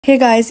Hey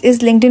guys, is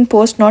LinkedIn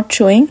post not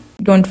showing?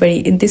 Don't worry,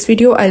 in this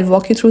video I'll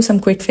walk you through some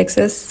quick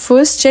fixes.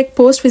 First, check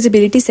post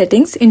visibility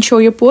settings. Ensure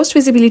your post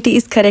visibility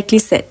is correctly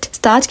set.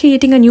 Start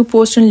creating a new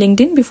post on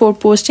LinkedIn. Before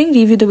posting,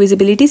 review the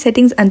visibility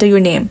settings under your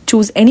name.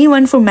 Choose any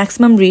one for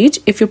maximum reach.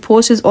 If your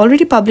post is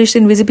already published,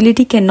 then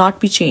visibility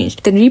cannot be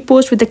changed. Then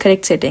repost with the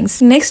correct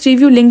settings. Next,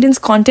 review LinkedIn's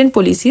content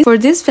policies. For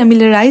this,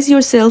 familiarize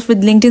yourself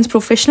with LinkedIn's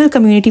professional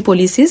community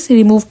policies.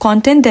 Remove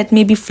content that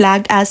may be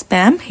flagged as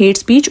spam, hate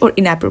speech, or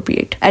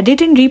inappropriate.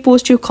 Edit and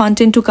repost your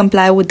content to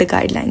comply with the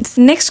guidelines.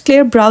 Next,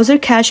 clear browser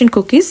cache and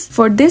cookies.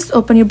 For this,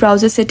 open your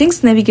browser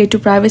settings, navigate to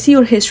privacy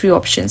or history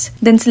options.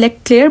 Then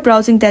select clear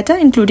browsing data,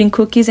 including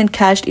cookies and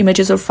cached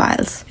images or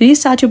files.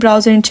 Restart your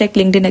browser and check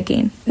LinkedIn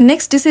again.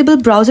 Next, disable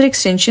browser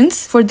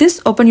extensions. For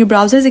this, open your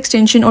browser's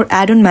extension or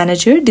add-on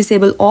manager.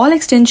 Disable all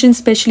extensions,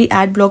 especially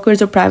ad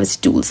blockers or privacy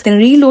tools. Then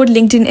reload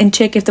LinkedIn and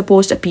check if the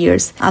post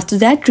appears. After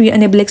that,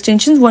 re-enable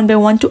extensions one by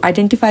one to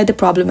identify the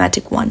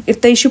problematic one.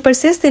 If the issue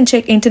persists, then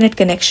check internet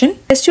connection.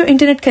 Test your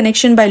internet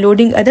connection by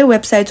loading other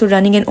websites or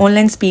running an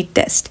online speed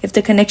test. If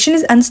the connection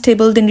is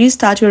unstable, then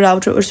restart your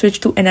router or switch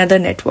to another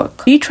network.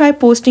 Retry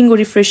posting or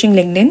refreshing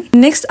LinkedIn.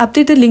 Next,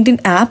 update the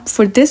LinkedIn app.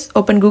 For this,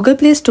 open Google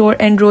Play Store,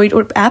 Android,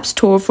 or App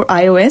Store for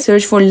iOS.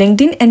 Search for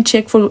LinkedIn and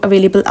check for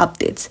available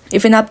updates.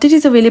 If an update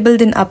is available,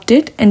 then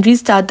update and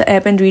restart the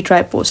app and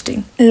retry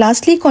posting.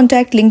 Lastly,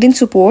 contact LinkedIn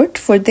support.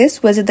 For this,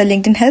 visit the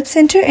LinkedIn Help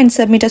Center and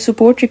submit a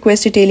support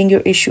request detailing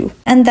your issue.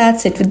 And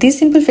that's it. With these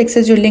simple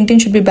fixes, your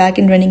LinkedIn should be back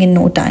and running in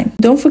no time.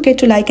 Don't forget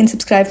to like and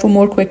subscribe for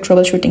more quick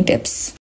troubleshooting tips.